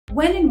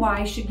When and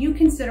why should you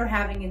consider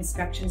having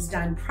inspections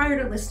done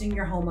prior to listing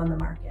your home on the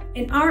market?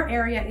 In our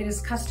area, it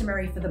is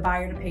customary for the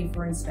buyer to pay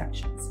for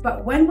inspections.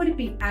 But when would it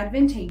be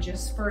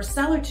advantageous for a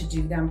seller to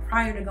do them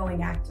prior to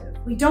going active?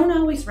 We don't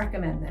always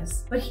recommend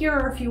this, but here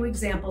are a few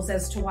examples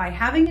as to why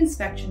having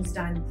inspections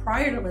done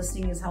prior to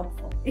listing is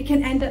helpful. It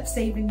can end up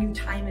saving you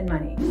time and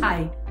money.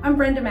 Hi, I'm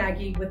Brenda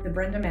Maggy with the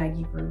Brenda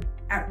Maggy Group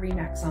at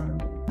RE/MAX on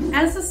the Move.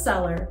 As a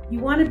seller, you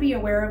want to be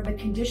aware of the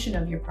condition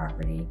of your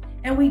property,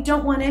 and we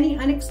don't want any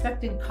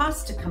unexpected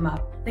costs to come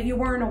up that you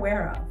weren't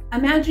aware of.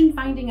 Imagine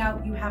finding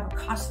out you have a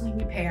costly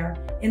repair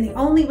and the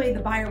only way the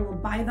buyer will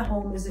buy the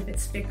home is if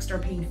it's fixed or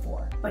paid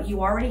for, but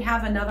you already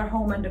have another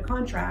home under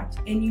contract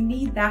and you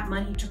need that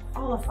money to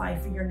qualify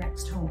for your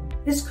next home.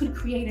 This could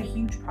create a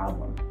huge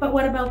problem. But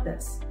what about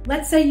this?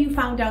 Let's say you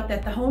found out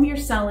that the home you're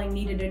selling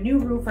needed a new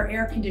roof or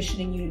air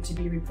conditioning unit to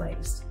be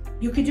replaced.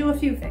 You could do a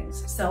few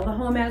things: sell the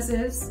home as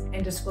is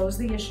and disclose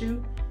the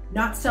issue,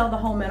 not sell the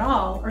home at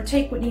all, or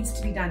take what needs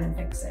to be done and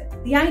fix it.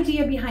 The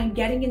idea behind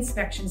getting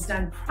inspections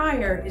done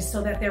prior is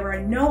so that there are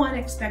no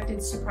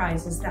unexpected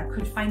surprises that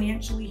could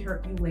financially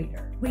hurt you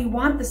later. We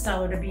want the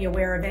seller to be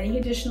aware of any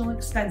additional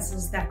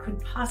expenses that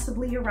could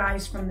possibly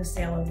arise from the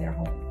sale of their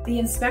home. The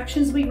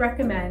inspections we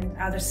recommend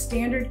are the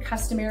standard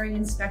customary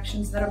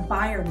inspections that a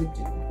buyer would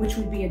do, which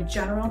would be a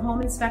general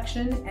home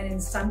inspection and in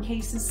some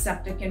cases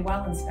septic and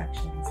well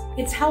inspections.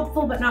 It's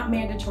helpful but not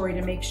mandatory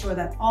to make sure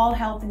that all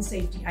health and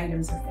safety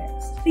items are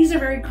fixed. These are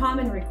very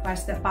common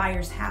requests that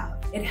buyers have.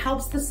 It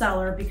helps the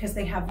seller because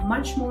they have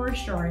much more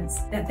assurance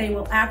that they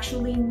will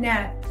actually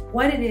net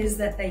what it is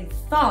that they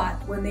thought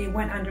when they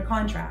went under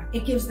contract.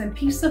 It gives them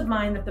peace of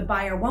mind that the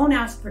buyer won't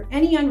ask for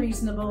any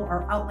unreasonable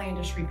or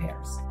outlandish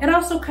repairs. It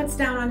also cuts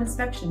down on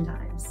inspection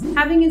times.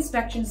 Having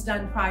inspections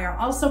done prior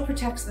also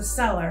protects the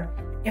seller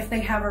if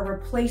they have a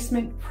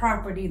replacement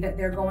property that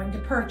they're going to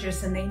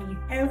purchase and they need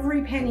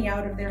every penny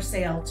out of their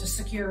sale to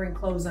secure and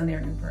close on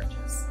their new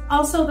purchase.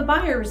 Also, the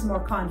buyer is more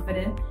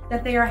confident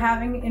that they are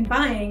having and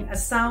buying a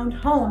sound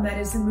home that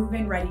is in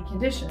move-in ready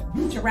condition.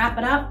 To wrap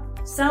it up,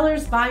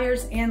 sellers,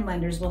 buyers, and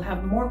lenders will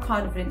have more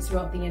confidence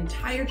throughout the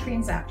entire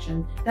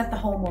transaction that the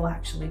home will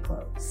actually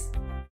close.